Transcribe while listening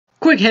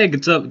Quick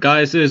heads up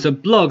guys, there's a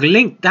blog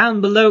linked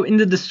down below in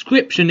the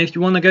description if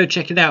you want to go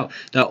check it out.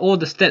 There are all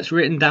the steps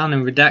written down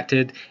and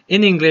redacted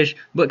in English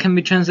but can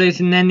be translated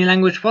in any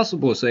language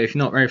possible, so if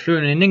you're not very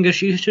fluent in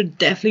English you should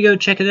definitely go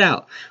check it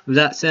out. With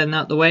that said and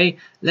out the way,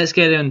 let's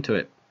get into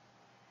it.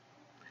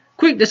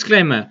 Quick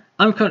disclaimer,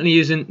 I'm currently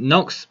using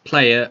Nox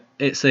Player.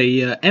 It's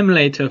a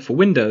emulator for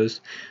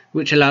Windows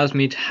which allows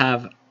me to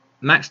have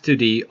Max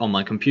 2D on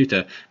my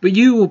computer, but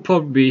you will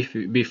probably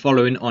be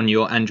following on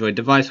your Android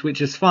device, which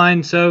is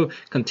fine, so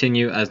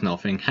continue as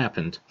nothing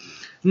happened.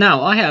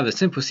 Now I have a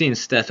simple scene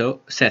set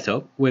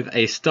up with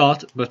a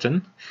start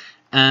button,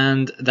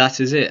 and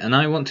that is it, and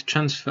I want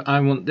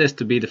this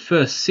to be the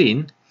first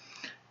scene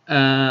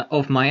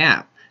of my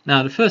app.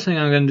 Now the first thing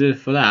I'm going to do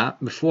for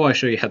that, before I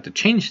show you how to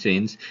change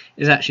scenes,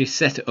 is actually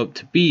set it up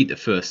to be the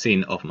first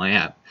scene of my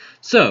app.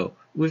 So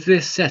with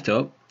this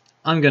setup,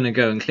 I'm going to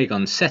go and click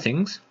on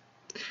settings.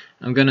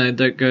 I'm going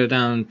to go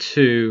down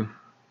to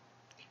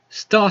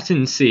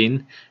starting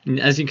scene, and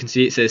as you can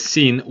see it says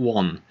scene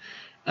 1.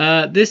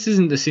 This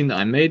isn't the scene that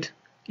I made.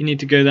 You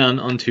need to go down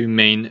onto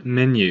main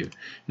menu.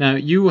 Now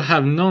you will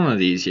have none of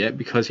these yet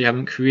because you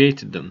haven't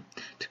created them.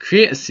 To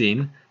create a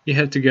scene you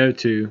have to go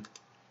to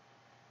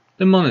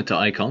the monitor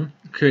icon,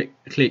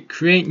 click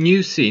create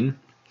new scene,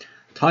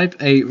 type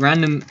a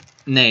random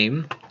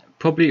name,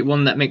 probably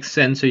one that makes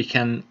sense so you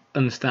can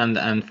understand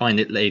and find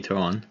it later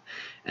on,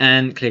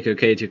 and click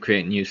OK to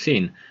create a new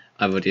scene.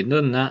 I've already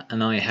done that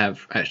and I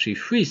have actually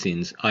 3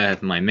 scenes. I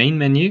have my main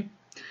menu,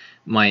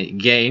 my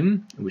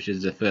game, which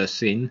is the first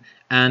scene,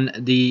 and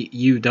the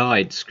you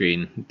died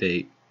screen,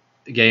 the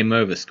game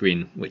over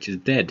screen, which is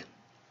dead.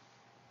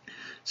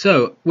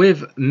 So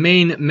with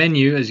main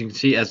menu, as you can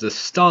see, as the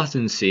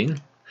starting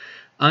scene,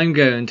 I'm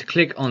going to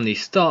click on the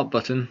start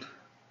button,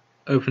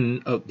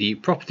 open up the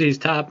properties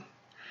tab,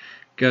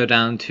 go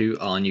down to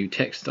our new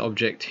text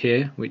object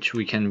here, which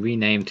we can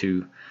rename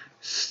to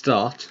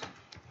start,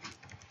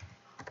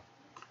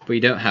 but you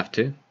don't have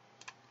to.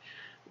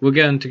 We're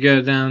going to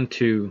go down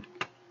to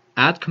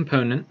add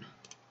component,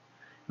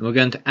 and we're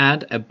going to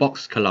add a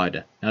box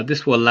collider. Now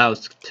this will allow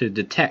us to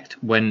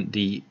detect when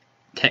the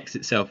text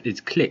itself is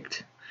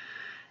clicked,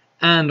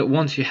 and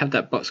once you have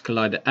that box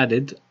collider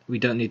added, we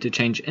don't need to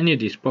change any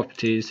of these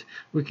properties.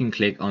 We can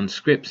click on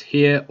scripts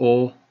here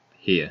or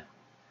here.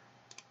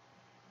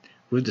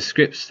 With the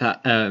scripts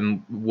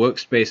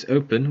workspace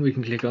open, we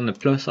can click on the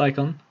plus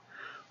icon.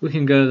 We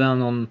can go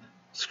down on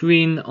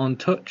screen on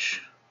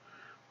touch.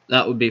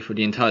 That would be for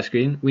the entire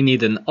screen. We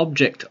need an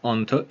object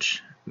on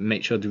touch.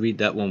 Make sure to read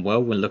that one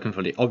well. We're looking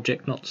for the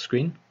object, not the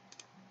screen.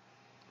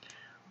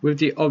 With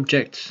the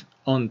object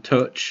on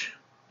touch,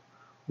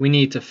 we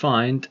need to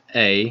find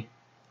a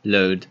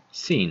load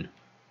scene.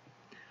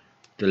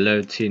 The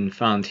load scene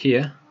found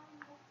here.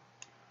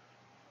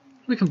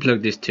 We can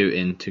plug these two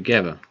in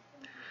together.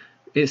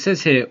 It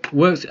says here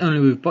works only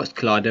with box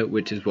collider,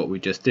 which is what we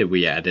just did.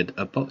 We added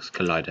a box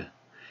collider.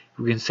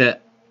 We can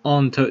set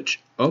on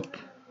touch up,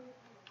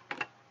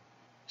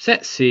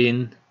 set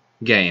scene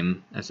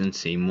game, as in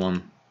scene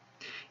 1.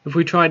 If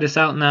we try this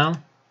out now,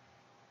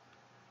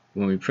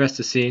 when we press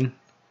the scene,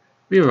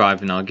 we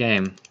arrive in our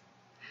game.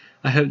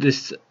 I hope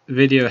this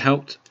video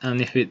helped,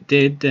 and if it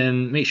did,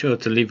 then make sure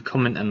to leave a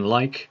comment and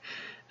like.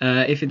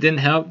 If it didn't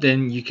help,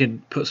 then you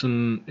can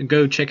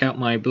go check out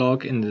my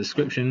blog in the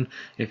description.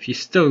 If you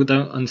still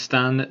don't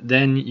understand,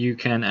 then you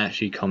can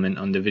actually comment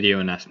on the video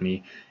and ask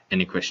me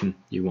any question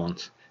you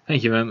want.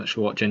 Thank you very much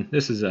for watching.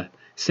 This is a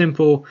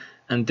simple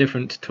and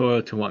different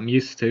tutorial to what I'm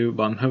used to,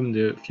 but I'm hoping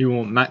to do a few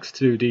more Max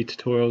 2D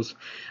tutorials,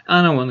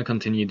 and I want to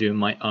continue doing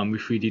my Army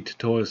 3D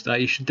tutorials that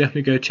you should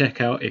definitely go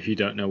check out if you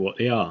don't know what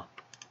they are.